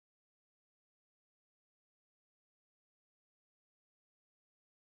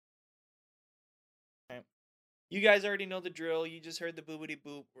You guys already know the drill. You just heard the boobity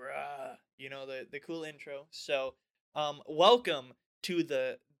boop, rah, the cool intro. So, welcome to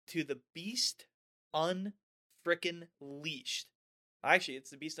the Beast Unfrickin' Leashed. Actually, it's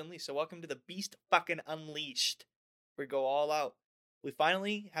the Beast Unleashed. So, welcome to the Beast fucking Unleashed. We go all out. We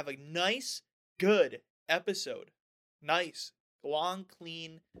finally have a nice, good episode. Nice, long,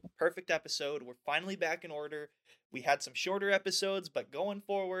 clean, perfect episode. We're finally back in order. We had some shorter episodes, but going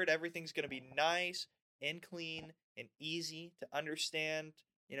forward, everything's gonna be nice and clean and easy to understand.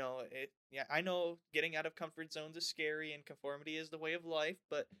 I know getting out of comfort zones is scary and conformity is the way of life,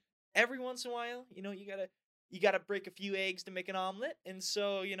 but every once in a while, you gotta break a few eggs to make an omelet, and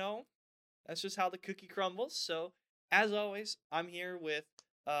so that's just how the cookie crumbles. So as always, I'm here with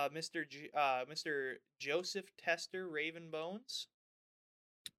Mr. Joseph Tester Ravenbones.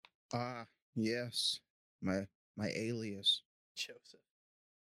 Ah, yes. My alias. Joseph,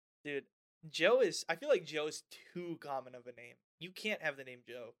 dude, Joe is. I feel like Joe is too common of a name. You can't have the name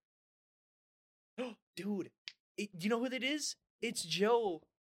Joe. Dude, do you know who that is? It's Joe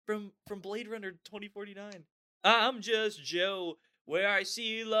from Blade Runner 2049. I'm just Joe. Where I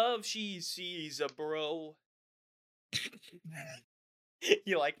see love, she sees a bro.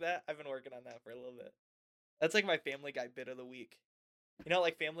 You like that? I've been working on that for a little bit. That's like my Family Guy bit of the week.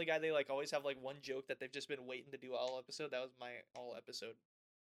 Like Family Guy, they like always have like one joke that they've just been waiting to do all episode. That was my all episode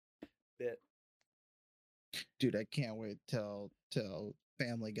bit. Dude, I can't wait till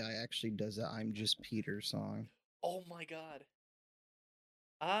Family Guy actually does a I'm Just Peter song. Oh my god.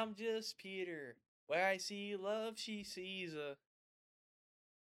 I'm just Peter. Where I see love, she sees a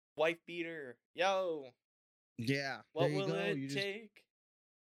wife beater. Yo, Yeah, there what you will go. it You just take?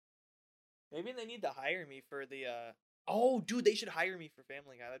 Maybe they need to hire me for the Oh, dude, they should hire me for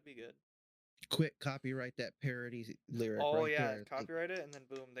Family Guy. That'd be good. quick copyright that parody lyric Oh right yeah, there. copyright it and then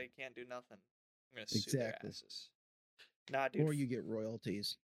boom, they can't do nothing. I'm gonna sue their Exactly. asses. Nah, dude. Or you get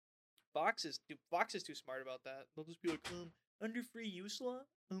royalties. Fox is too smart about that. They'll just be like, under free use law?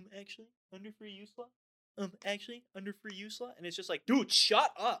 Actually, under free use law? Actually, under free use law? And it's just like, dude,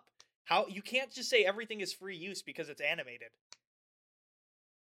 shut up. How you can't just say everything is free use because it's animated.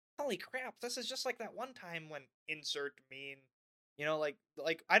 Holy crap, this is just like that one time when insert mean.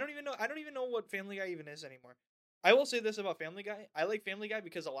 Like I don't even know what Family Guy even is anymore. I will say this about Family Guy. I like Family Guy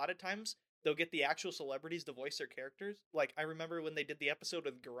because a lot of times they'll get the actual celebrities to voice their characters. Like I remember when they did the episode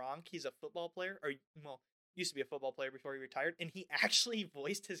with Gronk, he's a football player, or well, used to be a football player before he retired, and he actually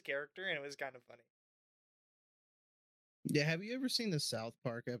voiced his character, and it was kind of funny. Yeah, have you ever seen the South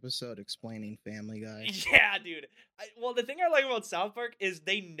Park episode explaining Family Guy? Yeah, dude. Well, the thing I like about South Park is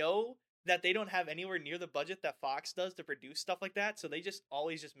they know that they don't have anywhere near the budget that Fox does to produce stuff like that, so they just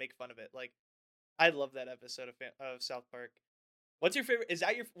always just make fun of it. Like, I love that episode of South Park. What's your favorite?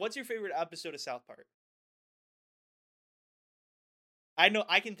 What's your favorite episode of South Park? I know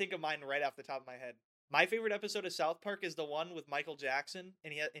I can think of mine right off the top of my head. My favorite episode of South Park is the one with Michael Jackson,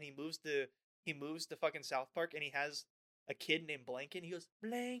 and he moves to fucking South Park, and he has a kid named Blanket. And he goes,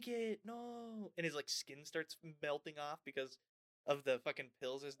 "Blanket, no!" And his like skin starts melting off because of the fucking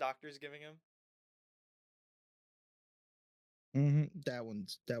pills his doctor's giving him. That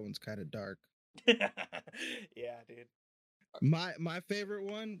one's kind of dark. Yeah, dude. My favorite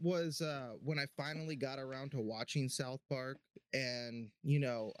one was when I finally got around to watching South Park, and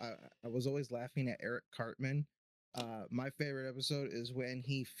I was always laughing at Eric Cartman. My favorite episode is when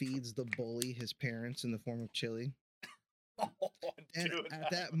he feeds the bully his parents in the form of chili. Oh, And dude, at I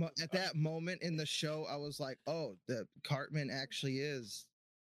that remember at that. that moment in the show, I was like, "Oh, the Cartman actually is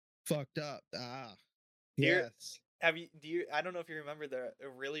fucked up." Ah, Do you yes, have you do you? I don't know if you remember the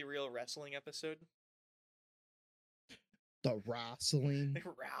really real wrestling episode. the wrestling.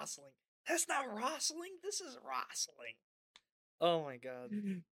 Wrestling. That's not wrestling. This is wrestling. Oh my god.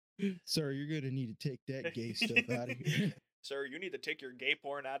 Sir, you're gonna need to take that gay stuff out of here. Sir, you need to take your gay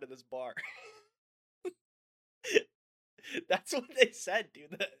porn out of this bar. That's what they said,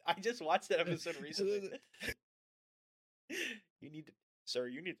 dude. I just watched that episode recently. You need to, sir,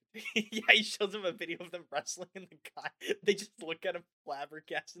 you need to. Yeah, he shows him a video of them wrestling, and the guy, they just look at him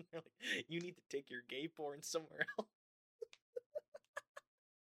flabbergasted, and they're like, you need to take your gay porn somewhere else.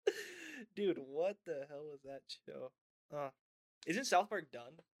 Dude, what the hell was that show? Isn't South Park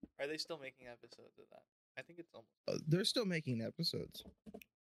done? Are they still making episodes of that? I think it's almost done. They're still making episodes.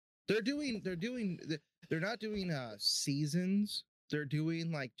 They're not doing seasons. They're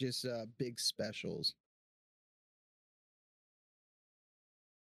doing like just big specials.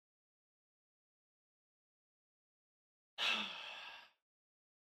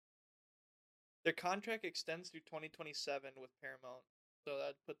 Their contract extends through 2027 with Paramount, so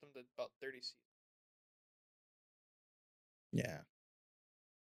that'd put them to about 30 seasons. Yeah.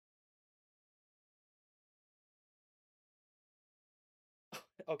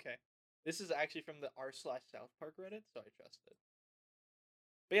 Okay. This is actually from the r/South Park Reddit, so I trust it.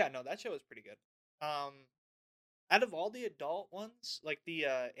 But yeah, no, that show was pretty good. Out of all the adult ones, like the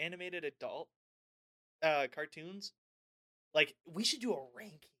animated adult cartoons, like we should do a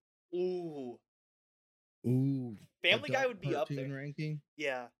ranking. Ooh, Ooh, Family Guy adult would be up cartoon there. ranking.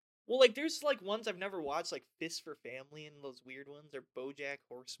 Yeah. Well, like there's like ones I've never watched, like Fist for Family and those weird ones, or BoJack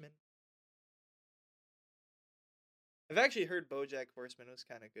Horseman. I've actually heard BoJack Horseman was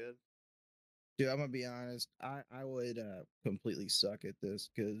kind of good. Dude, I'm gonna be honest. I would completely suck at this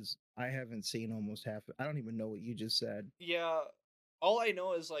because I haven't seen almost half. I don't even know what you just said. Yeah. All I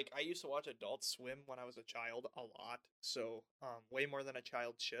know is like I used to watch Adult Swim when I was a child a lot, so way more than a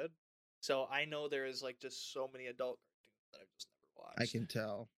child should. So I know there is like just so many adult cartoons that I've just never I watched. can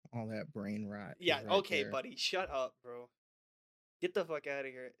tell all that brain rot Yeah, is right okay, there. buddy, shut up, bro. Get the fuck out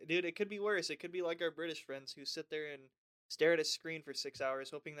of here. Dude, it could be worse. It could be like our British friends who sit there and stare at a screen for 6 hours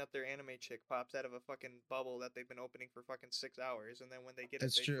hoping that their anime chick pops out of a fucking bubble that they've been opening for fucking 6 hours, and then when they get it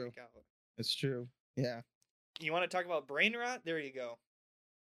It's they true. freak out. It's true. Yeah. You want to talk about brain rot? There you go.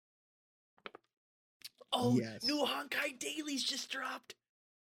 Oh, Yes. new Honkai Dailies just dropped.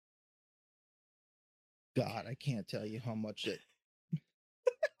 God, I can't tell you how much it.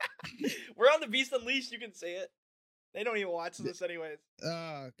 We're on the Beast Unleashed. You can say it. They don't even watch this anyways.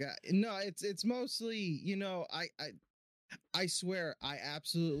 Oh God, no! It's mostly I swear I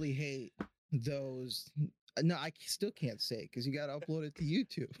absolutely hate those. No, I still can't say because you got to upload it to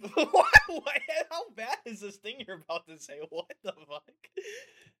YouTube. What? How bad is this thing you're about to say? What the fuck?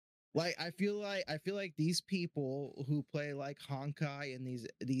 Like I feel like these people who play like Honkai and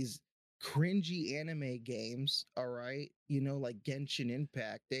these cringy anime games, all right, like Genshin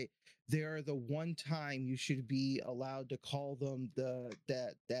Impact, they are the one time you should be allowed to call them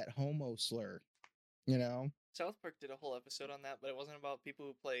that homo slur, you know? South Park did a whole episode on that, but it wasn't about people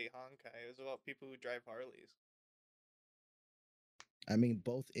who play Honkai. It was about people who drive Harleys. I mean,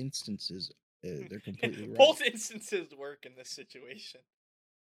 both instances, they're completely right. Both instances work in this situation.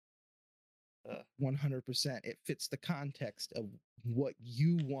 100%. It fits the context of what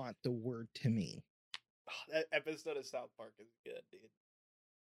you want the word to mean. That episode of South Park is good, dude.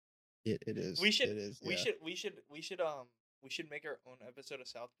 It is. We should. It is. We Yeah. should. We should. We should. We should make our own episode of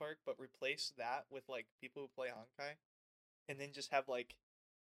South Park, but replace that with like people who play Honkai, and then just have like.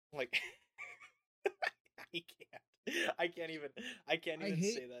 I can't. I can't even. I can't even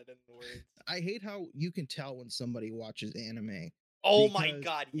say that in words. I hate how you can tell when somebody watches anime. Oh my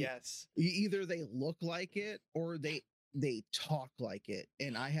god, yes. Either they look like it or they talk like it,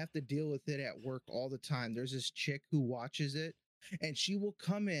 and I have to deal with it at work all the time. There's this chick who watches it, and she will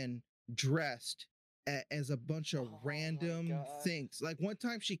come in dressed as a bunch of random things. Like one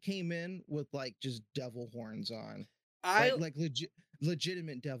time she came in with like just devil horns on. Like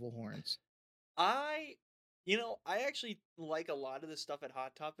legitimate devil horns. I actually like a lot of the stuff at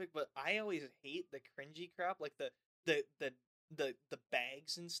Hot Topic, but I always hate the cringy crap, like the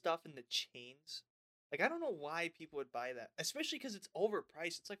bags and stuff and the chains. Like I don't know why people would buy that, especially because it's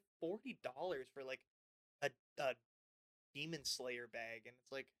overpriced. It's like $40 for like a Demon Slayer bag, and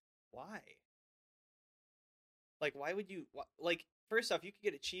it's like, why? Like, why would you? Like, first off, you could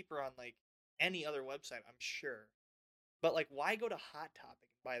get it cheaper on like any other website, I'm sure. But like, why go to Hot Topic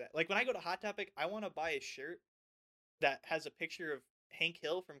and buy that? Like, when I go to Hot Topic, I want to buy a shirt that has a picture of Hank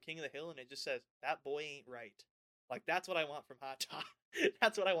Hill from King of the Hill, and it just says, "That boy ain't right." Like, that's what I want from Hot Topic.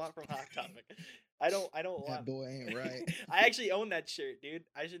 That's what I want from Hot Topic. I don't want. That boy ain't right. I actually own that shirt, dude.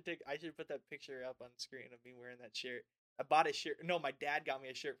 I should put that picture up on screen of me wearing that shirt. I bought a shirt. No, my dad got me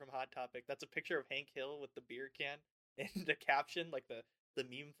a shirt from Hot Topic. That's a picture of Hank Hill with the beer can, and the caption, like the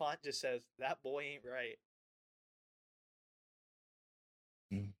meme font, just says, "That boy ain't right."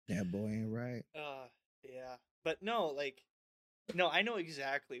 That boy ain't right. Yeah. But no, like, no, I know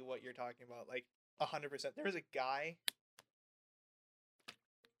exactly what you're talking about. Like, 100%. There was a guy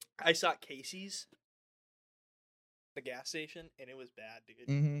I saw at Casey's, the gas station, and it was bad, dude.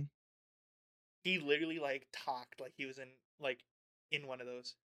 Mm-hmm. He literally like talked like he was in one of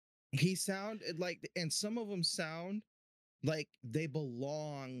those. He sounded like, and some of them sound like they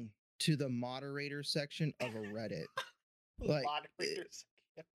belong to the moderator section of a Reddit. Like, moderator section.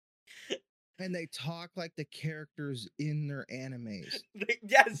 And they talk like the characters in their animes.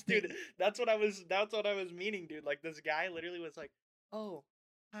 Yes, dude. That's what I was meaning, dude. Like this guy literally was like, "Oh,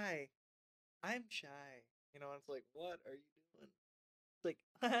 hi. I'm shy." You know, it's like, "What are you doing?" It's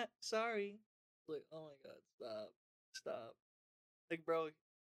like, "Sorry." It's like, "Oh my god, stop." Like, bro,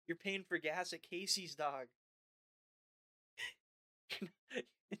 you're paying for gas at Casey's, dog.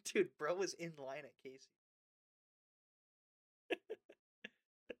 Dude, bro was in line at Casey.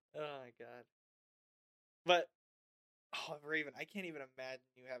 Oh my god. But oh, Raven, I can't even imagine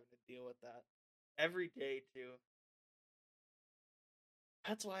you having to deal with that every day too.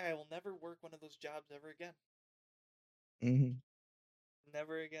 That's why I will never work one of those jobs ever again. Hmm.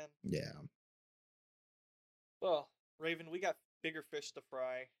 Never again. Yeah. Well, Raven, we got bigger fish to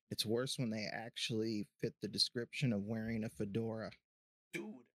fry. It's worse when they actually fit the description of wearing a fedora. Dude,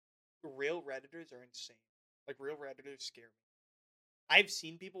 real Redditors are insane. Like, real Redditors scare me. I've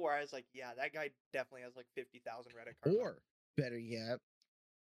seen people where I was like, yeah, that guy definitely has like 50,000 Reddit cards. Or, better yet,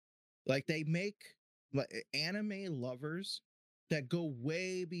 like they make anime lovers that go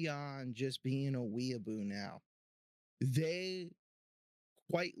way beyond just being a weeaboo now. They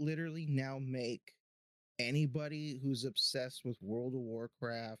quite literally now make anybody who's obsessed with World of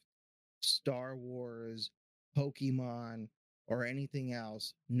Warcraft, Star Wars, Pokemon, or anything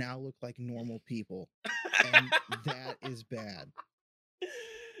else now look like normal people. And that is bad.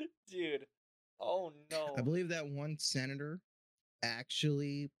 Dude. Oh no. I believe that one senator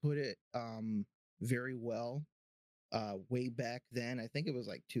actually put it very well way back then. I think it was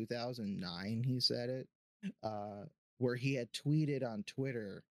like 2009 he said it, where he had tweeted on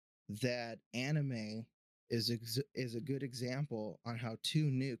Twitter that anime is a good example on how 2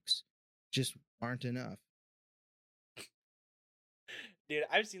 nukes just aren't enough. Dude,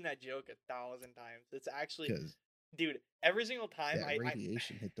 I've seen that joke 1,000 times. It's actually, Because dude, every single time that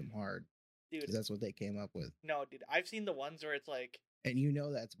radiation hit them hard. Dude, Because that's what they came up with. No, dude, I've seen the ones where it's like, and you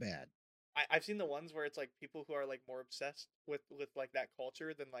know that's bad. I've seen the ones where it's like people who are like more obsessed with like that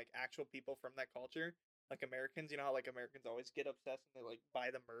culture than like actual people from that culture. Like Americans, you know how like Americans always get obsessed and they like buy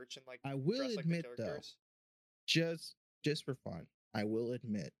the merch and like I will dress admit like the characters. Though, just for fun, I will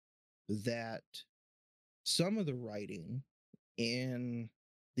admit that some of the writing in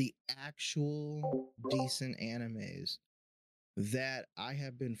the actual decent animes that I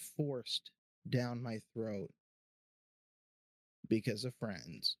have been forced down my throat because of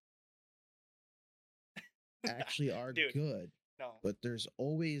friends actually are Dude, good. No. But there's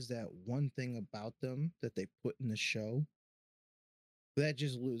always that one thing about them that they put in the show that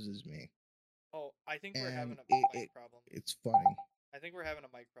just loses me. Oh, I think we're And having a mic problem. It's funny. I think we're having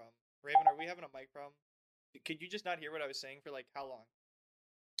a mic problem. Raven, are we having a mic problem? Could you just not hear what I was saying for like how long?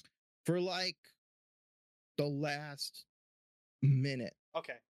 For like the last minute.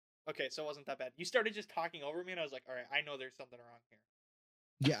 Okay. Okay, so it wasn't that bad. You started just talking over me and I was like, all right, I know there's something wrong here.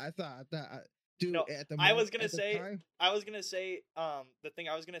 Yeah, I thought dude, no, at the I was gonna say time, the thing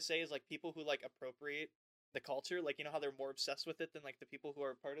I was gonna say is like people who like appropriate the culture, like you know how they're more obsessed with it than like the people who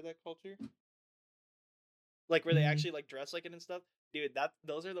are part of that culture, like where they actually like dress like it and stuff. Dude,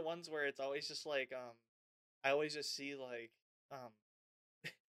 those are the ones where it's always just like I always just see like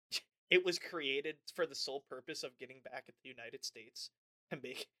it was created for the sole purpose of getting back at the United States to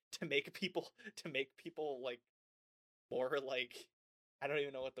make people like more like, I don't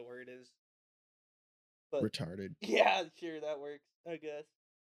even know what the word is. But, retarded. Yeah, sure, that works, I guess.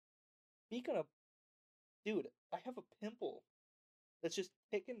 Speaking of, dude, I have a pimple that's just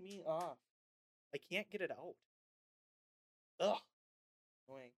picking me off. I can't get it out. Ugh.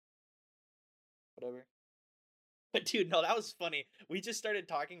 Annoying. Whatever. But dude, no, that was funny. We just started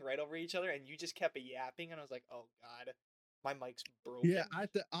talking right over each other, and you just kept yapping, and I was like, "Oh God, my mic's broken." Yeah,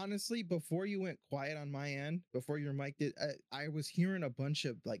 honestly, before you went quiet on my end, before your mic did, I was hearing a bunch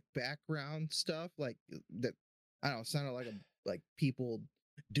of like background stuff, like that. I don't know, sounded like people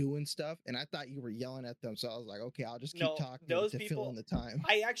doing stuff, and I thought you were yelling at them. So I was like, okay, I'll just keep talking to fill in the time.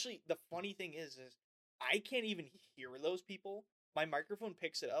 I actually, the funny thing is I can't even hear those people. My microphone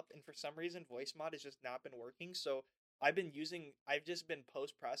picks it up, and for some reason, voice mod has just not been working. So I've just been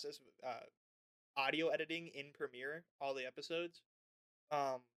post-process audio editing in Premiere all the episodes,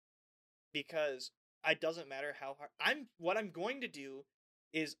 because it doesn't matter how hard what I'm going to do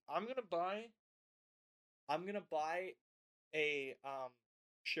is I'm gonna buy a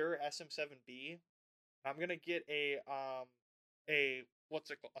Shure SM7B. I'm gonna get a what's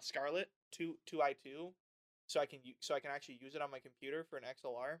it called, a Scarlett 2i2, so I can actually use it on my computer for an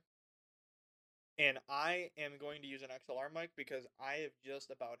XLR. And I am going to use an XLR mic because I have just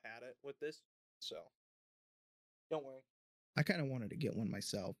about had it with this. So don't worry. I kind of wanted to get one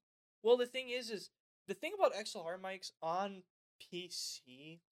myself. Well, the thing is the thing about XLR mics on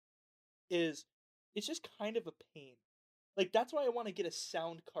PC is it's just kind of a pain. Like, that's why I want to get a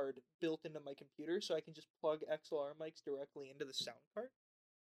sound card built into my computer so I can just plug XLR mics directly into the sound card.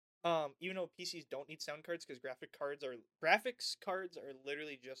 Even though PCs don't need sound cards because graphics cards are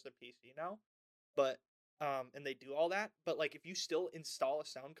literally just a PC now. But and they do all that. But like, if you still install a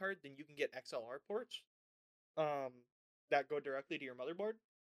sound card, then you can get XLR ports, um, that go directly to your motherboard.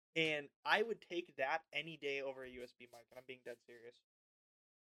 And I would take that any day over a USB mic, and I'm being dead serious.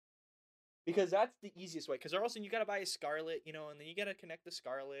 Because that's the easiest way. Because or else you gotta buy a Scarlett, you know, and then you gotta connect the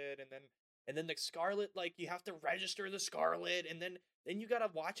Scarlett, and then the Scarlett, like, you have to register the Scarlett, and then you gotta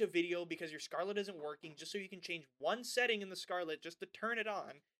watch a video because your Scarlett isn't working, just so you can change one setting in the Scarlett just to turn it on.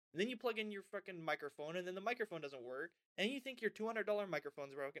 And then you plug in your fucking microphone, and then the microphone doesn't work, and you think your $200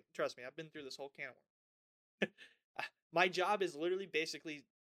 microphone's broken. Trust me, I've been through this whole can of worms. My job is literally basically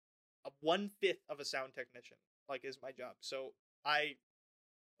a 1/5 of a sound technician, like, is my job. So I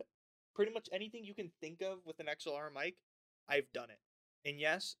pretty much anything you can think of with an XLR mic, I've done it. And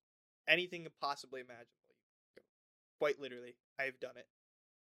yes, anything possibly imaginable. Quite literally, I've done it.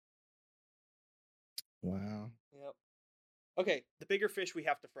 Wow. Yep. Okay, the bigger fish we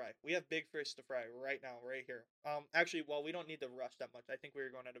have to fry. We have big fish to fry right now, right here. Actually, well, we don't need to rush that much. I think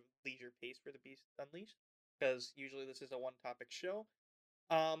we're going at a leisure pace for the Beast Unleashed, because usually this is a one-topic show.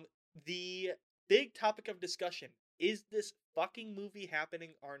 The big topic of discussion, is this fucking movie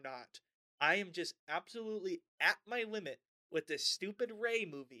happening or not? I am just absolutely at my limit with this stupid Ray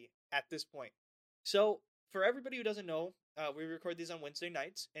movie at this point. So, for everybody who doesn't know, we record these on Wednesday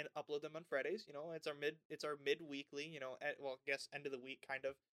nights and upload them on Fridays. You know, it's our mid-weekly, you know, well, I guess end of the week kind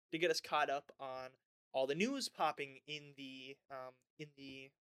of, to get us caught up on all the news popping in the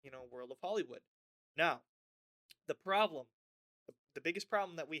you know, world of Hollywood. Now, the problem, the biggest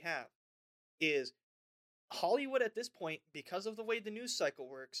problem that we have is Hollywood at this point, because of the way the news cycle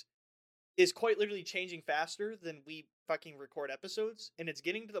works, is quite literally changing faster than we fucking record episodes, and it's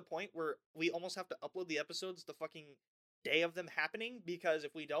getting to the point where we almost have to upload the episodes the fucking day of them happening, because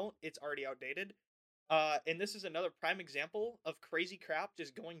if we don't, it's already outdated. And this is another prime example of crazy crap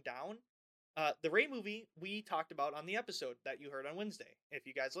just going down. The Ray movie we talked about on the episode that you heard on Wednesday, if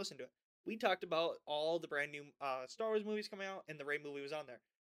you guys listened to it. We talked about all the brand new Star Wars movies coming out, and the Ray movie was on there.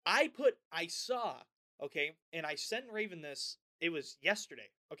 I saw, okay, and I sent Raven this, it was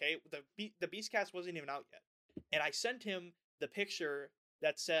yesterday, okay? The Beastcast wasn't even out yet. And I sent him the picture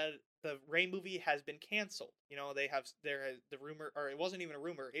that said the Ray movie has been canceled. You know, the rumor, or it wasn't even a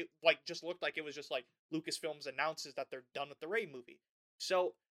rumor. It like just looked like it was just like Lucasfilms announces that they're done with the Ray movie.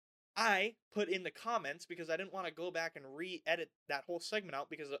 So I put in the comments, because I didn't want to go back and re-edit that whole segment out,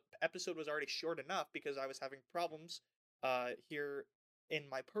 because the episode was already short enough, because I was having problems here in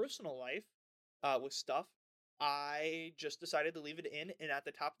my personal life with stuff. I just decided to leave it in, and at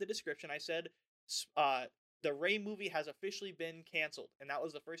the top of the description I said, the Ray movie has officially been canceled, and that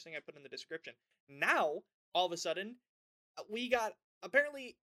was the first thing I put in the description. Now, all of a sudden, we got,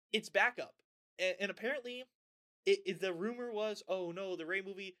 apparently, it's back up, and apparently, the rumor was, oh no, the Ray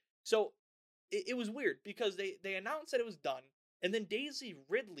movie. So it was weird, because they announced that it was done, and then Daisy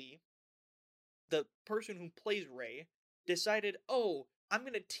Ridley, the person who plays Ray, decided, oh, I'm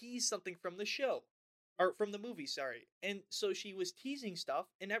gonna tease something from the show, or from the movie, sorry. And so she was teasing stuff,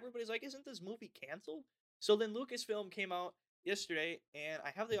 and everybody's like, isn't this movie canceled? So then Lucasfilm came out yesterday, and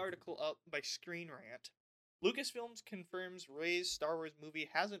I have the article up by Screen Rant. Lucasfilms confirms Ray's Star Wars movie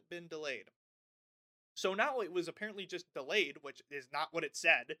hasn't been delayed. So now it was apparently just delayed, which is not what it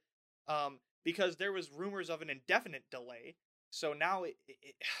said, because there was rumors of an indefinite delay. So now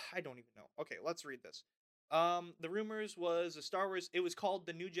I don't even know. Okay, let's read this. The rumors was a Star Wars. It was called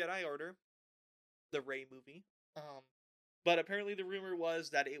The New Jedi Order, the Rey movie. But apparently the rumor was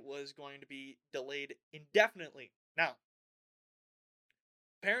that it was going to be delayed indefinitely. Now,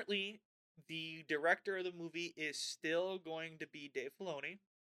 apparently the director of the movie is still going to be Dave Filoni.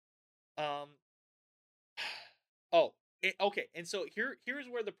 Okay, and so here's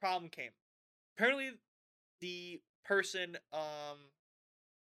where the problem came. Apparently, the person,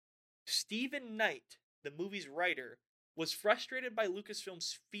 Stephen Knight, the movie's writer, was frustrated by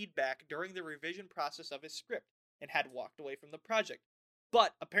Lucasfilm's feedback during the revision process of his script and had walked away from the project.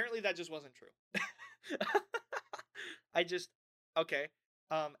 But apparently that just wasn't true. Okay.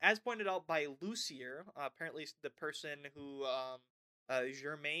 As pointed out by Lucier, apparently the person who,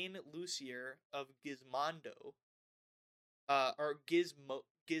 Germaine Lucier of Gizmondo, or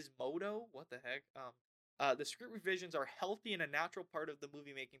Gizmodo? What the heck? The script revisions are healthy and a natural part of the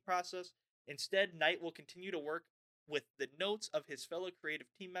movie making process. Instead, Knight will continue to work with the notes of his fellow creative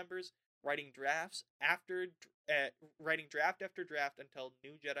team members, writing draft after draft until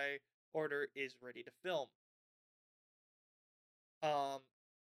New Jedi Order is ready to film.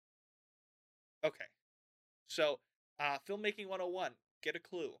 Okay. So, filmmaking 101, get a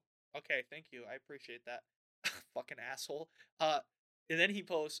clue. Okay, thank you. I appreciate that. Fucking asshole. And then he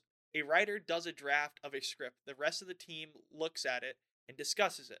posts, A writer does a draft of a script. The rest of the team looks at it and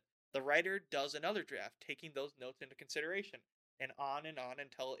discusses it. The writer does another draft, taking those notes into consideration, and on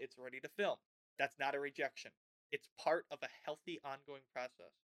until it's ready to film. That's not a rejection. It's part of a healthy ongoing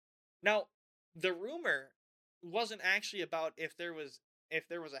process. Now, the rumor wasn't actually about if there was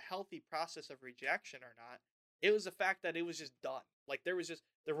a healthy process of rejection or not. It was the fact that it was just done. Like there was just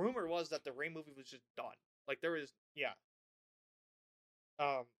the rumor was that the Ray movie was just done. Like there was yeah.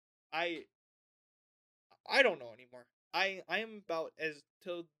 Um I don't know anymore. I am about as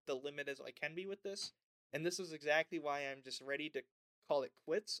to the limit as I can be with this, and this is exactly why I'm just ready to call it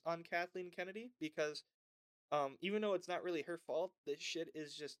quits on Kathleen Kennedy because even though it's not really her fault, this shit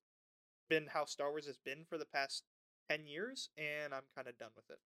is just been how Star Wars has been for the past 10 years, and I'm kind of done with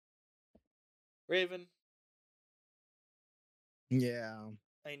it. Raven, Yeah.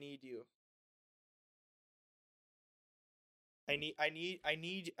 I need you. I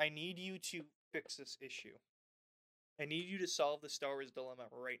need you to fix this issue. I need you to solve the Star Wars dilemma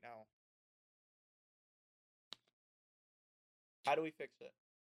right now. How do we fix it?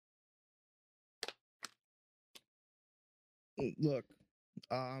 Look,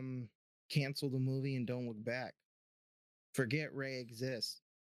 cancel the movie and don't look back. Forget Ray exists.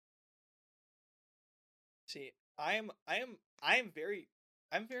 See, I'm very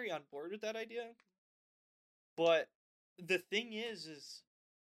on board with that idea. But the thing is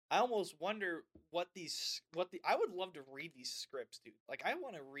I almost wonder I would love to read these scripts, dude. Like I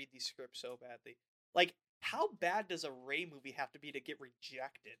want to read these scripts so badly. Like how bad does a Ray movie have to be to get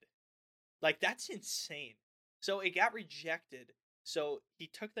rejected? Like that's insane. So it got rejected. So he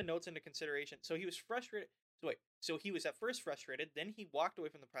took the notes into consideration. So he was frustrated. So he was at first frustrated, then he walked away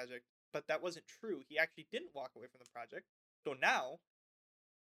from the project, but that wasn't true. He actually didn't walk away from the project. So now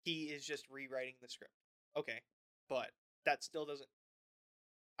he is just rewriting the script. Okay. But that still doesn't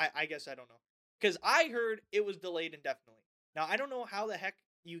I guess I don't know. Because I heard it was delayed indefinitely. Now I don't know how the heck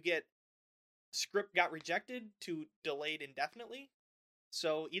you get script got rejected to delayed indefinitely.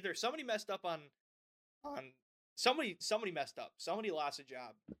 So either somebody messed up on somebody messed up. Somebody lost a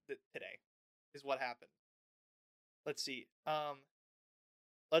job today is what happened. Let's see.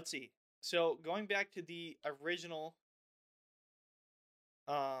 So going back to the original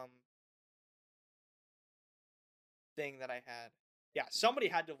thing that I had. Yeah, somebody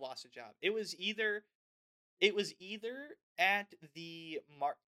had to have lost a job. It was either at the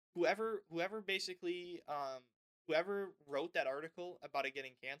whoever basically whoever wrote that article about it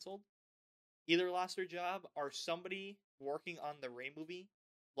getting canceled either lost their job or somebody working on the Ray movie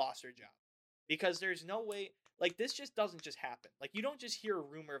lost their job. Because there's no way like this just doesn't just happen. Like you don't just hear a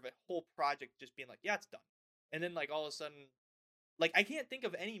rumor of a whole project just being like, yeah, it's done. And then like all of a sudden like I can't think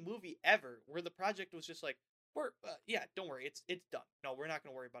of any movie ever where the project was just like, yeah, don't worry, it's done. No, we're not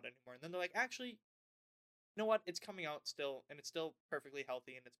going to worry about it anymore. And then they're like, actually, you know what? It's coming out still, and it's still perfectly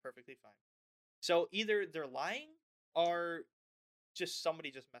healthy, and it's perfectly fine. So either they're lying, or just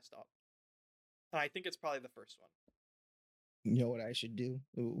somebody just messed up. And I think it's probably the first one. You know what I should do?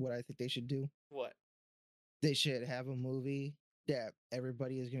 What I think they should do? What? They should have a movie that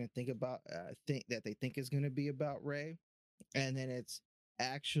everybody is going to think about, think that they think is going to be about Ray, and then it's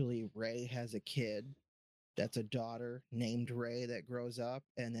actually Ray has a kid that's a daughter named Ray that grows up,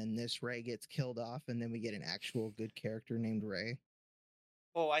 and then this Ray gets killed off, and then we get an actual good character named Ray.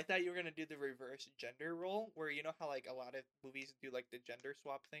 Oh, I thought you were gonna do the reverse gender role, where you know how like a lot of movies do like the gender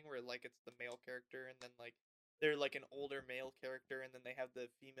swap thing, where like it's the male character, and then like they're like an older male character, and then they have the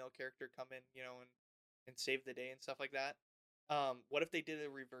female character come in, you know, and save the day and stuff like that. What if they did a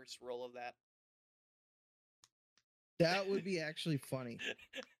reverse role of that? That would be actually funny.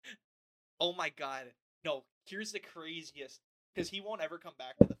 Oh my god. No, here's the craziest. Because he won't ever come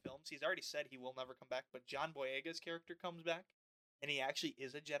back to the films. He's already said he will never come back, but John Boyega's character comes back, and he actually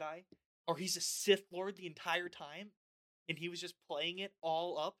is a Jedi. Or he's a Sith Lord the entire time, and he was just playing it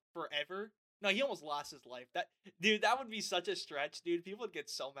all up forever. No, he almost lost his life. That would be such a stretch, dude. People would get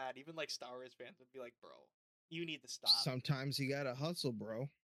so mad. Even like Star Wars fans would be like, bro, you need to stop. Sometimes you gotta hustle, bro.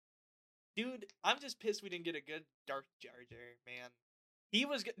 Dude, I'm just pissed we didn't get a good Darth Jar Jar, man. He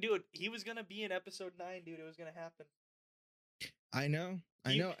was gonna be in episode 9, dude. It was gonna happen. I know.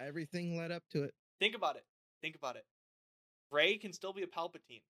 Everything led up to it. Think about it. Rey can still be a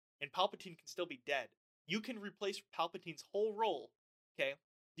Palpatine, and Palpatine can still be dead. You can replace Palpatine's whole role, okay?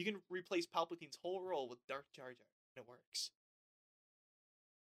 You can replace Palpatine's whole role with Darth Jar Jar, and it works.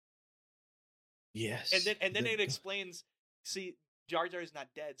 Yes. And then it explains, see, Jar Jar is not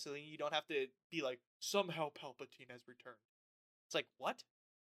dead, so then you don't have to be like, somehow Palpatine has returned. It's like, what?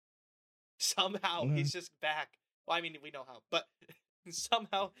 Somehow he's just back. Well, I mean, we know how, but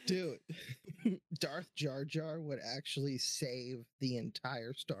Somehow Dude, Darth Jar Jar would actually save the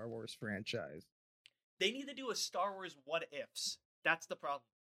entire Star Wars franchise. they need to do a Star Wars what ifs. That's the problem.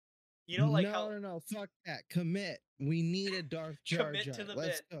 You know, like No, how no, no. Fuck that. Commit. We need a Darth Jar commit Jar. to the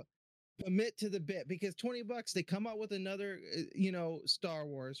Let's bit. go. Commit to the bit because $20 they come out with another Star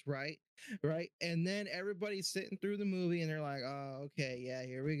Wars, right, and then everybody's sitting through the movie and they're like, oh, okay, yeah,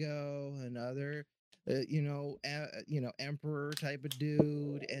 here we go, another emperor type of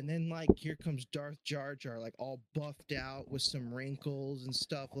dude, and then like here comes Darth Jar Jar, like all buffed out with some wrinkles and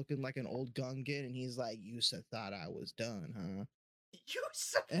stuff, looking like an old Gungan, and he's like, you thought I was done, huh? You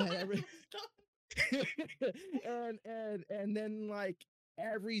said And that every was done. and then like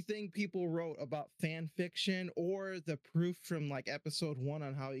everything people wrote about fan fiction or the proof from like episode 1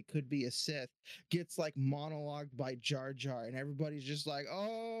 on how he could be a Sith gets like monologued by Jar Jar, and everybody's just like,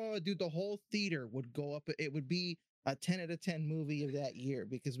 oh dude, the whole theater would go up. It would be a 10 out of 10 movie of that year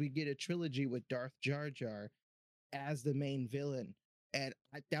because we get a trilogy with Darth Jar Jar as the main villain, and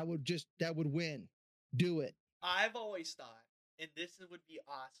that would win. Do it. I've always thought, and this would be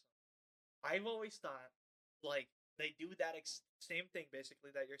awesome. I've always thought, like, they do that same thing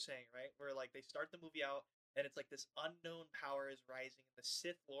basically that you're saying, right? Where like they start the movie out and it's like this unknown power is rising, and the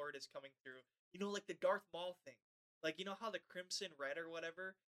Sith Lord is coming through. You know, like the Darth Maul thing. Like you know how the Crimson Red or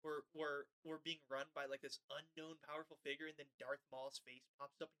whatever were being run by like this unknown powerful figure, and then Darth Maul's face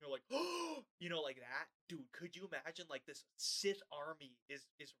pops up, and you're like, oh, you know, like that, dude. Could you imagine like this Sith army is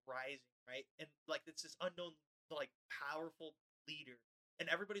rising, right? And like it's this unknown like powerful leader, and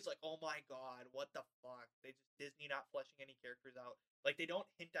everybody's like, "Oh my god, what the fuck?" They just Disney not fleshing any characters out. Like they don't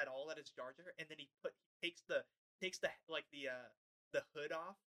hint at all that it's Jar Jar, and then he takes the like the hood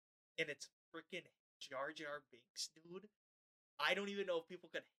off, and it's freaking Jar Jar Binks, dude. I don't even know if people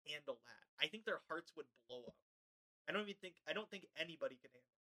could handle that. I think their hearts would blow up. I don't think anybody can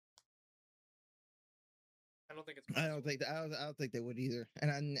handle it. I don't think it's possible. I don't think they would either,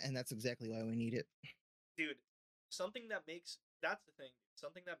 and that's exactly why we need it. Dude, something that makes that's the thing.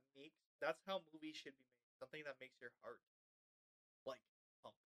 Something that makes that's how movies should be made. Something that makes your heart like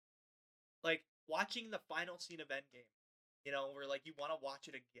pump. Like watching the final scene of Endgame, you know, where like you want to watch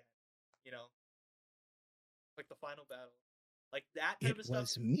it again, you know, like the final battle, like that type It of stuff.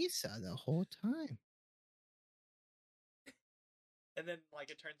 was Misa the whole time. And then like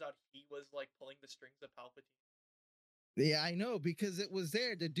it turns out he was like pulling the strings of Palpatine. Yeah, I know, because it was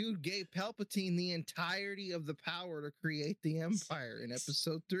there. The dude gave Palpatine the entirety of the power to create the Empire in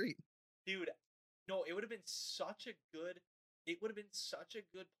Episode 3. Dude, no, it would have been such a good. It would have been such a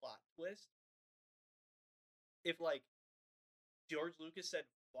good plot twist if like George Lucas said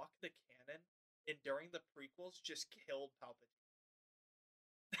 "fuck the canon" and during the prequels just killed Palpatine.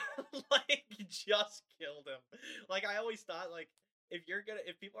 Like just killed him. Like I always thought, like if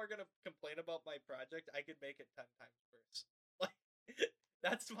people are gonna complain about my project, I could make it 10 times worse. Like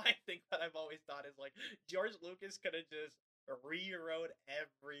that's my thing that I've always thought is like George Lucas could have just rewrote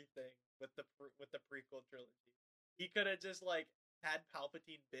everything with the prequel trilogy. He could have just like had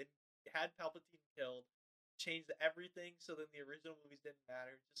Palpatine killed, changed everything so then the original movies didn't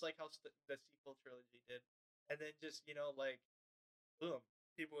matter, just like how the sequel trilogy did, and then just like boom,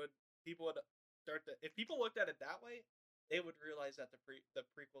 people would start to if people looked at it that way, they would realize that the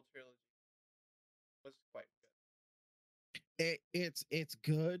prequel trilogy was quite good. It's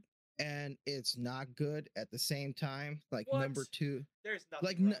good and it's not good at the same time. Like What? number 2, There's nothing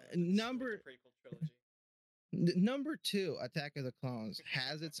like wrong with the prequel trilogy. number 2, Attack of the Clones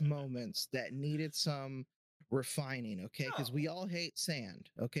has its moments that needed some refining, okay? Because we all hate sand,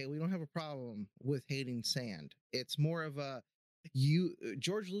 okay? We don't have a problem with hating sand. It's more of a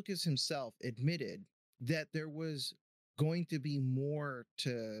George Lucas himself admitted that there was going to be more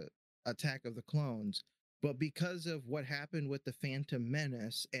to Attack of the Clones, but because of what happened with the Phantom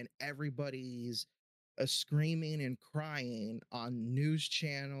Menace and everybody's screaming and crying on news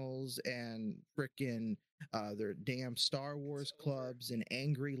channels and freaking their damn Star Wars clubs and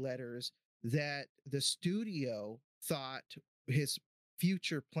angry letters, that the studio thought his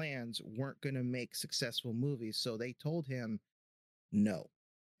future plans weren't going to make successful movies. So they told him no.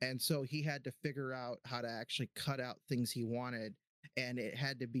 And so he had to figure out how to actually cut out things he wanted. And it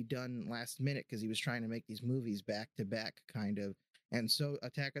had to be done last minute because he was trying to make these movies back to back, kind of. And so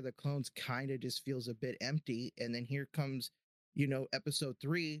Attack of the Clones kind of just feels a bit empty. And then here comes, Episode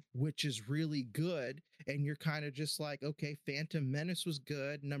 3, which is really good. And you're kind of just like, okay, Phantom Menace was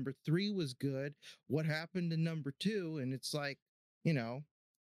good. Number 3 was good. What happened to number 2? And it's like, You know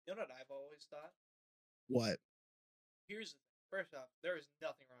what I've always thought? What? Here's the thing. First off, there is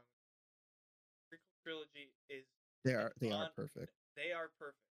nothing wrong with it. Prequel trilogy is They are perfect. They are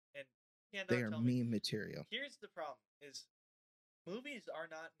perfect, and you They cannot are tell me. meme material. Here's the problem: is movies are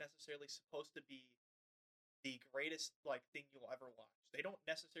not necessarily supposed to be the greatest like thing you'll ever watch. They don't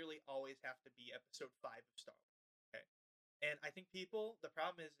necessarily always have to be episode 5 of Star Wars. Okay. And I think the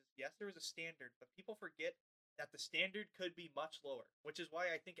problem is yes, there is a standard, but people forget that the standard could be much lower, which is why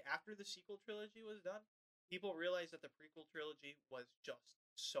I think after the sequel trilogy was done, people realized that the prequel trilogy was just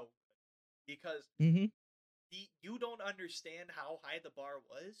so good. Because Mm-hmm. you don't understand how high the bar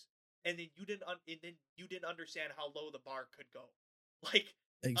was, and then you didn't understand how low the bar could go. Like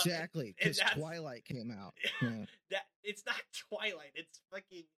Exactly, and because that's Twilight came out. Yeah. that it's not Twilight. It's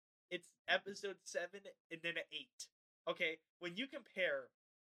episode 7 and then an 8. Okay, when you compare,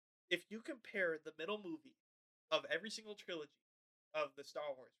 if you compare the middle movie of every single trilogy of the Star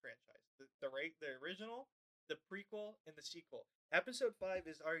Wars franchise, the original, the prequel, and the sequel, episode 5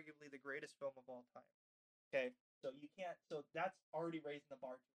 is arguably the greatest film of all time. Okay, so you can't. So that's already raising the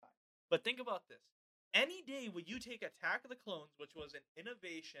bar too high. But think about this: any day when you take Attack of the Clones, which was an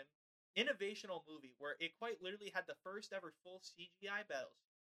innovational movie where it quite literally had the first ever full CGI battles.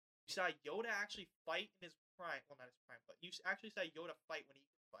 You saw Yoda actually fight in his prime. Well, not his prime, but you actually saw Yoda fight when he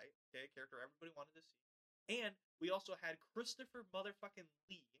could fight. Okay, a character everybody wanted to see. And we also had Christopher motherfucking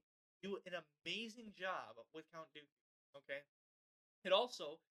Lee do an amazing job with Count Dooku. Okay, it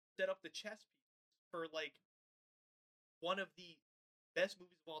also set up the chess pieces for like one of the best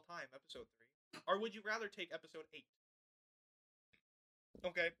movies of all time, episode 3? Or would you rather take episode 8?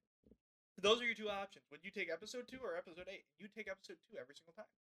 Okay. Those are your two options. Would you take episode 2 or episode 8? You take episode 2 every single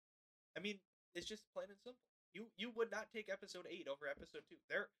time. I mean, it's just plain and simple. You would not take episode 8 over episode 2.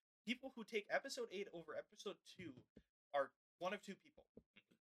 There people who take episode 8 over episode 2 are one of two people.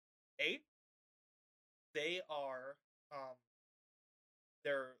 A, they are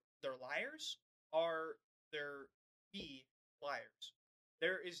they're liars, or they're B, liars.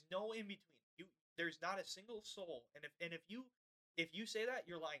 There is no in between. There's not a single soul, and if you say that,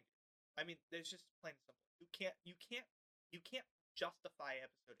 you're lying. I mean, it's just plain and simple. You can't justify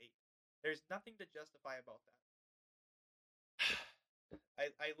episode 8. There's nothing to justify about that.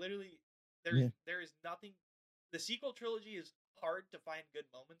 I literally there is nothing. The sequel trilogy is hard to find good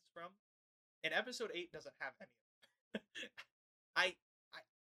moments from, and episode 8 doesn't have any of them. I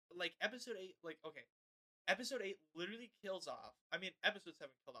like episode 8. Like, okay, episode 8 literally kills off. I mean, episode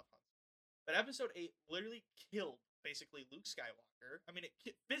 7 killed off Han, but episode 8 literally killed basically Luke Skywalker. I mean,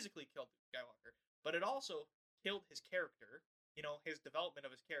 it physically killed Luke Skywalker, but it also killed his character. You know, his development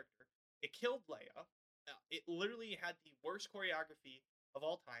of his character. It killed Leia. It literally had the worst choreography of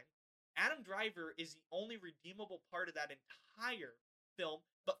all time. Adam Driver is the only redeemable part of that entire film,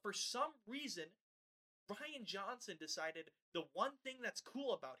 but for some reason, Rian Johnson decided the one thing that's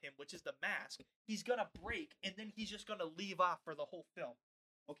cool about him, which is the mask, he's gonna break, and then he's just gonna leave off for the whole film.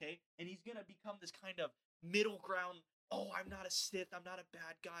 Okay? And he's gonna become this kind of middle ground. Oh, I'm not a Sith. I'm not a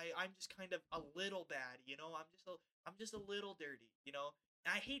bad guy. I'm just kind of a little bad. You know, I'm just a little dirty. You know,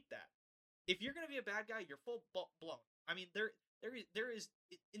 and I hate that. If you're gonna be a bad guy, you're full blown. I mean, there is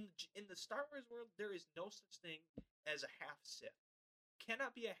in the Star Wars world, there is no such thing as a half Sith. You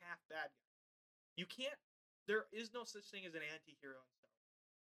cannot be a half bad guy. You can't. There is no such thing as an anti-hero in Star Wars.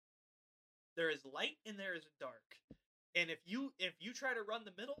 There is light and there is dark. And if you try to run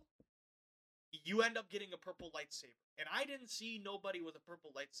the middle, you end up getting a purple lightsaber. And I didn't see nobody with a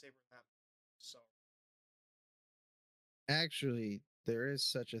purple lightsaber in that movie. So Actually, there is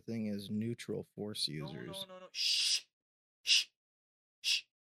such a thing as neutral force users. no. Shh. Shh. Shh.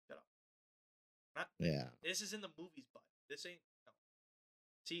 Shut up. Yeah. This is in the movies, bud. This ain't no.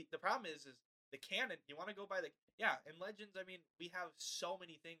 See, the problem is the canon. You want to go by in Legends. I mean, we have so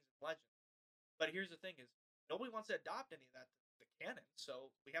many things in Legends, but here's the thing: is nobody wants to adopt any of that to the canon,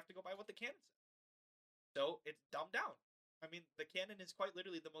 so we have to go by what the canon says. So it's dumbed down. I mean, the canon is quite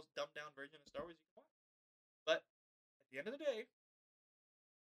literally the most dumbed down version of Star Wars you can watch. But at the end of the day,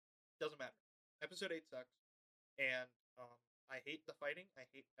 it doesn't matter. Episode 8 sucks, and I hate the fighting. I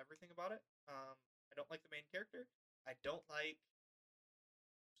hate everything about it. I don't like the main character. I don't like.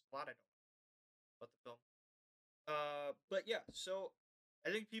 There's a lot I don't like about the film. But yeah, so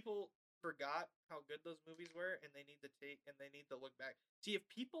I think people forgot how good those movies were, and they need to look back. See, if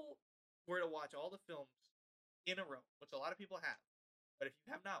people were to watch all the films in a row, which a lot of people have, but if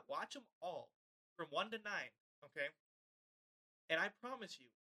you have not, watch them all from 1 to 9, okay? And I promise you,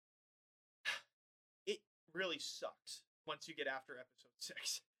 it really sucks once you get after episode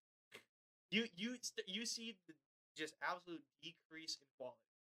 6. You see the just absolute decrease in quality.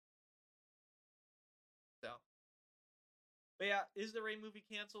 So, but yeah, is the Rey movie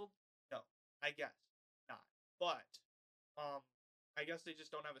canceled? No, I guess not. But I guess they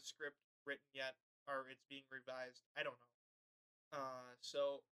just don't have a script written yet, or it's being revised. I don't know.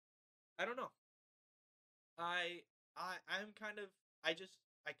 So I don't know. I'm kind of I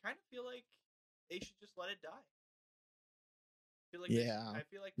kind of feel like they should just let it die. Yeah, I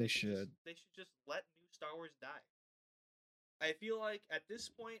feel like they should. they should just let new Star Wars die. I feel like at this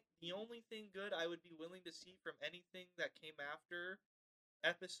point, the only thing good I would be willing to see from anything that came after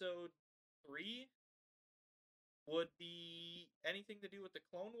Episode 3 would be anything to do with the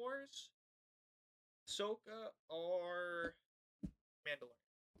Clone Wars, Ahsoka, or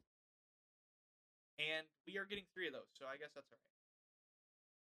Mandalorian. And we are getting 3 of those, so I guess that's alright.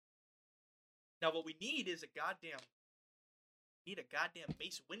 Now, what we need is a goddamn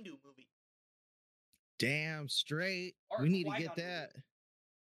Mace Windu movie. Damn straight. Or we need to Qui-Gon get that.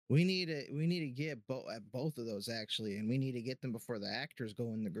 movie. We need to get both of those actually, and we need to get them before the actors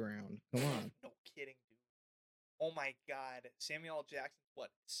go in the ground. Come on. No kidding, dude. Oh my god, Samuel L. Jackson's what,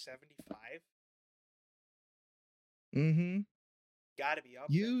 75? Mm-hmm. Gotta be up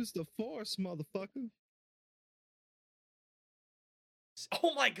Use the Force, motherfucker. there.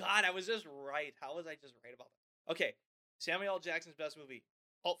 Oh my god, I was just right. How was I just right about that? Okay, Samuel L. Jackson's best movie: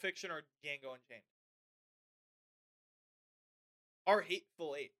 Pulp Fiction or Django Unchained? Or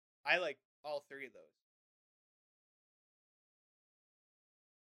Hateful Eight. I like all 3 of those.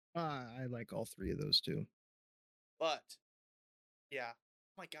 I like all 3 of those too. But yeah.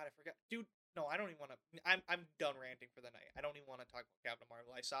 Oh my god, I forgot. Dude, no, I don't even want to. I'm done ranting for the night. I don't even want to talk about Captain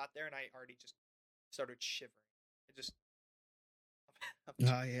Marvel. I saw it there and I already just started shivering. It just.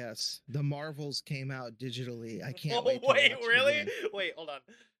 Ah, yes. The Marvels came out digitally. I can't Oh, wait. wait, really? Wait, hold on.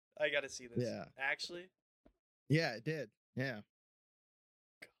 I gotta see this. Yeah. Actually? Yeah, it did. Yeah.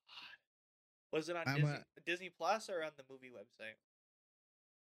 God. Was it on Disney Plus or on the movie website?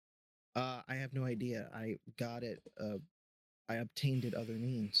 I have no idea. I got it. I obtained it other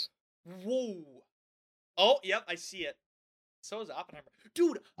means. Whoa. Oh, yep, I see it. So is Oppenheimer.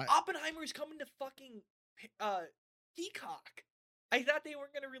 Dude, Oppenheimer's coming to fucking Peacock. I thought they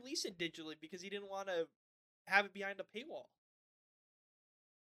weren't going to release it digitally because he didn't want to have it behind a paywall.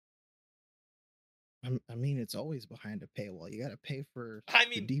 I mean, it's always behind a paywall. You got to pay for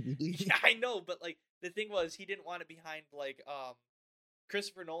the DVD. Yeah, I know, but like the thing was, he didn't want it behind like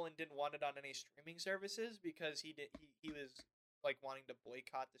Christopher Nolan didn't want it on any streaming services because he was like wanting to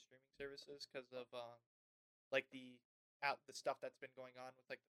boycott the streaming services because of like the stuff that's been going on with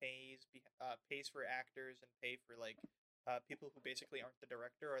like the pays for actors and pay for like people who basically aren't the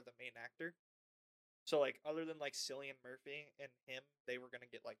director or the main actor. So like other than like Cillian Murphy and him, they were gonna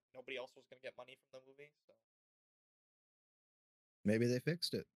get like nobody else was gonna get money from the movie. So Maybe they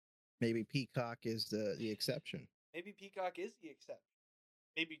fixed it. Maybe Peacock is the exception. Maybe Peacock is the exception.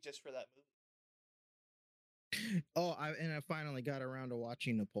 Maybe just for that movie. Oh, I finally got around to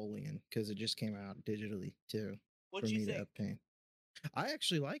watching Napoleon because it just came out digitally too. What'd you think? I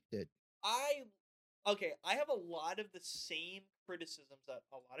actually liked it. I have a lot of the same criticisms that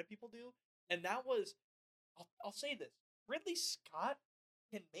a lot of people do, and that was, I'll say this: Ridley Scott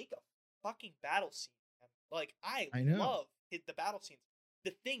can make a fucking battle scene, man. Like I love the battle scenes.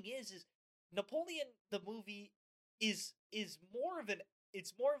 The thing is Napoleon the movie is more of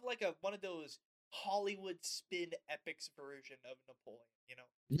like one of those Hollywood spin epics version of Napoleon, you know?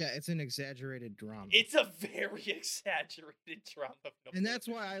 Yeah, it's an exaggerated drama. It's a very exaggerated drama of Napoleon. And that's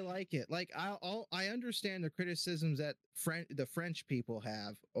why I like it. Like I understand the criticisms that the French people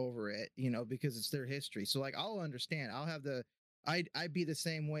have over it, you know, because it's their history. So like I'll understand. I'd be the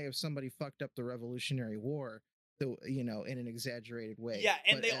same way if somebody fucked up the Revolutionary War, you know, in an exaggerated way. Yeah,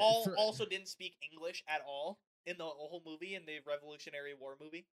 and they also didn't speak English at all in the whole movie, in the Revolutionary War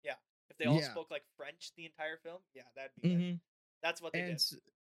movie. Yeah. If they all spoke like French the entire film, yeah, that'd be good. That's what they did.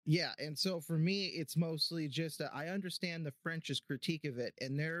 Yeah, and so for me, it's mostly just I understand the French's critique of it,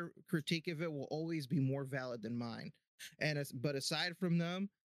 and their critique of it will always be more valid than mine. But aside from them,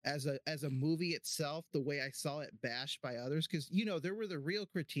 as a movie itself, the way I saw it bashed by others, because you know there were the real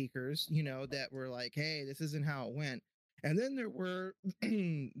critiquers, you know, that were like, "Hey, this isn't how it went." And then there were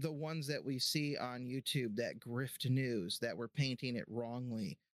the ones that we see on YouTube that grift news that were painting it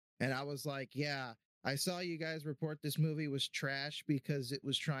wrongly. And I was like, yeah, I saw you guys report this movie was trash because it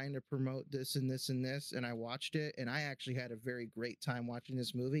was trying to promote this and this and this. And I watched it and I actually had a very great time watching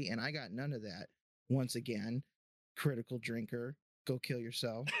this movie. And I got none of that. Once again, critical drinker, go kill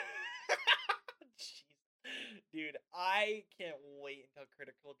yourself. Jeez. Dude, I can't wait until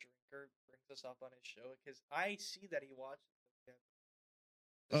Critical Drinker brings us up on his show because I see that he watches it.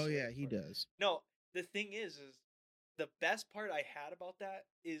 Oh, yeah, he does. No, the thing is the best part I had about that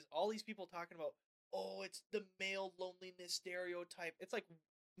is all these people talking about, oh, it's the male loneliness stereotype. It's like,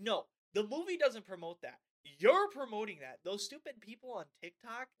 no, the movie doesn't promote that. You're promoting that. Those stupid people on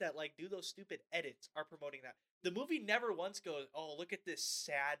TikTok that like do those stupid edits are promoting that. The movie never once goes, oh, look at this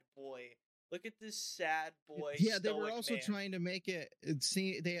sad boy. Look at this sad boy, Yeah, they were stoic also man. trying to make it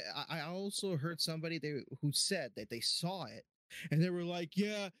see they I also heard somebody who said that they saw it and they were like,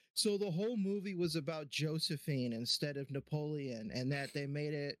 yeah, so the whole movie was about Josephine instead of Napoleon, and that they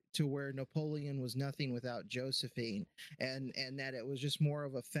made it to where Napoleon was nothing without Josephine, and that it was just more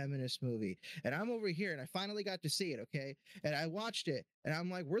of a feminist movie. And I'm over here and I finally got to see it, okay? And I watched it and I'm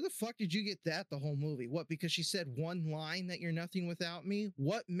like, where the fuck did you get that the whole movie? What, because she said one line that you're nothing without me?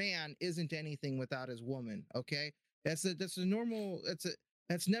 What man isn't anything without his woman? Okay. That's a normal,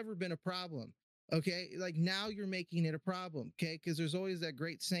 that's never been a problem. Okay. Like now you're making it a problem. Okay. Cause there's always that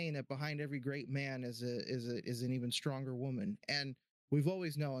great saying that behind every great man is an even stronger woman. And we've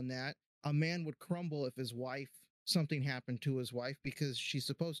always known that a man would crumble if his wife, something happened to his wife, because she's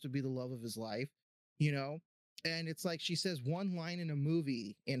supposed to be the love of his life, you know? And it's like she says one line in a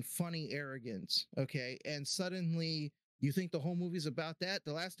movie in funny arrogance, okay? And suddenly you think the whole movie's about that?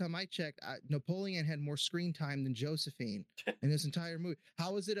 The last time I checked, Napoleon had more screen time than Josephine in this entire movie.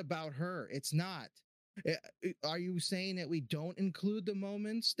 How is it about her? It's not. Are you saying that we don't include the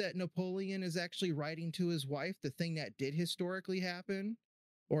moments that Napoleon is actually writing to his wife, the thing that did historically happen?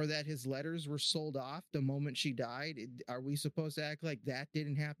 Or that his letters were sold off the moment she died? Are we supposed to act like that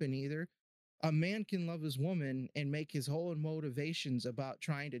didn't happen either? A man can love his woman and make his whole motivations about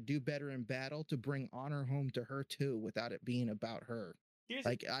trying to do better in battle to bring honor home to her too, without it being about her. Here's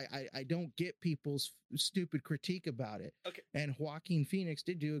Like I don't get people's stupid critique about it. okay. And Joaquin Phoenix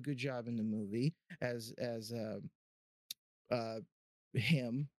did do a good job in the movie as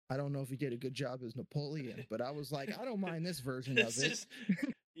him. I don't know if he did a good job as Napoleon, but I was like, I don't mind this version of it.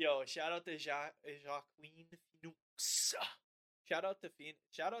 Yo, shout out to Joaquin Phoenix.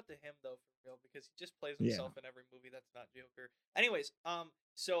 Shout out to him though, for real, because he just plays himself in every movie that's not Joker. Anyways,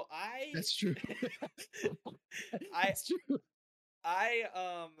 so That's true. That's true.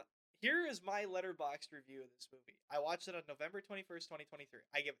 Here is my Letterboxd review of this movie. I watched it on November 21st, 2023.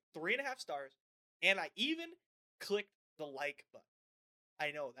 I give it 3.5 stars, and I even clicked the like button.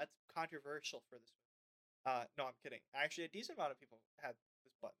 I know that's controversial for this movie. No, I'm kidding. Actually, a decent amount of people had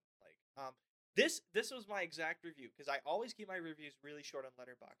this button. Like, this was my exact review, because I always keep my reviews really short on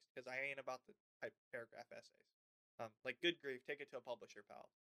Letterboxd because I ain't about the type of paragraph essays. Like good grief, take it to a publisher,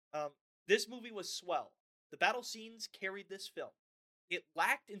 pal. This movie was swell. The battle scenes carried this film. It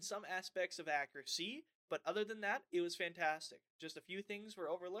lacked in some aspects of accuracy, but other than that, it was fantastic. Just a few things were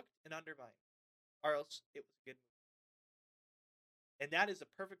overlooked and undermined, or else it was a good movie. And that is the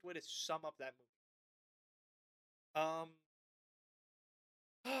perfect way to sum up that movie.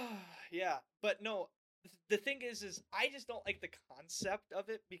 Yeah, but no, the thing is I just don't like the concept of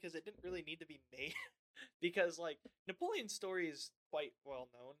it, because it didn't really need to be made. Because like Napoleon's story is quite well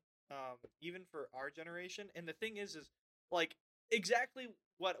known, even for our generation. And the thing is like exactly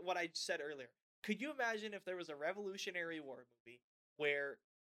what I said earlier. Could you imagine if there was a Revolutionary War movie where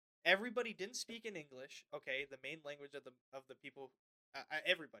everybody didn't speak in English? Okay, the main language of the people,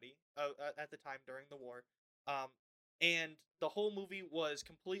 everybody at the time during the war, and the whole movie was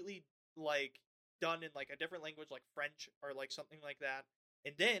completely like done in like a different language, like French or like something like that.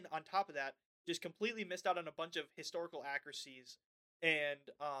 And then on top of that, just completely missed out on a bunch of historical accuracies, and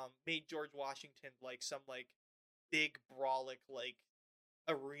made George Washington like some like big brawlic like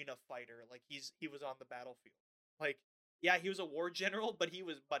arena fighter. Like he was on the battlefield. Like, yeah, he was a war general, but he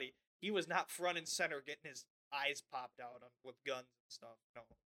was not front and center getting his eyes popped out with guns and stuff.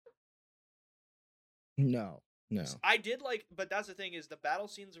 No. I did like, but that's the thing, is the battle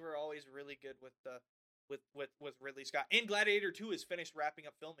scenes were always really good with the with Ridley Scott. And Gladiator 2 is finished wrapping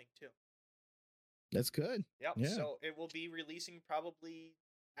up filming too. That's good. Yep. Yeah. So it will be releasing probably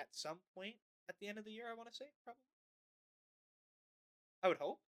at some point at the end of the year, I want to say. Probably. I would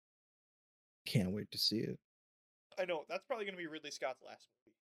hope. Can't wait to see it. I know. That's probably going to be Ridley Scott's last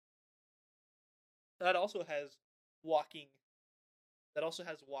movie. That also has Walking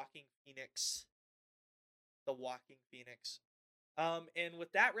Phoenix. The Walking Phoenix. And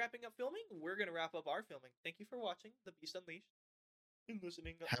with that wrapping up filming, we're going to wrap up our filming. Thank you for watching The Beast Unleashed and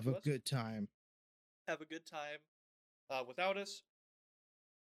listening to us. Have a good time. Have a good time without us.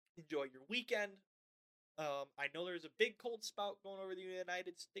 Enjoy your weekend. I know there's a big cold spout going over the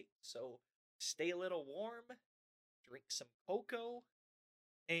United States, so stay a little warm, drink some cocoa,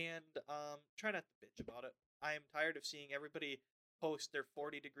 and try not to bitch about it. I am tired of seeing everybody post their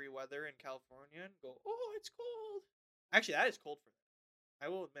 40-degree weather in California and go, oh, it's cold. Actually, that is cold for them. I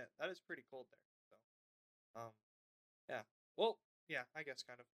will admit, that is pretty cold there. So Um, yeah. Well, yeah, I guess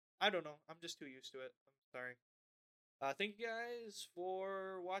kind of. I don't know. I'm just too used to it. I'm sorry. Thank you guys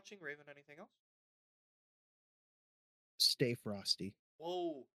for watching. Raven, anything else? Stay frosty.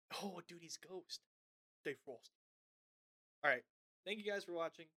 Whoa. Oh, dude, he's Ghost. Stay frosty. All right. Thank you guys for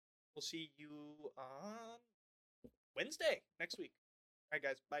watching. We'll see you on Wednesday next week. All right,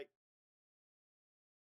 guys. Bye.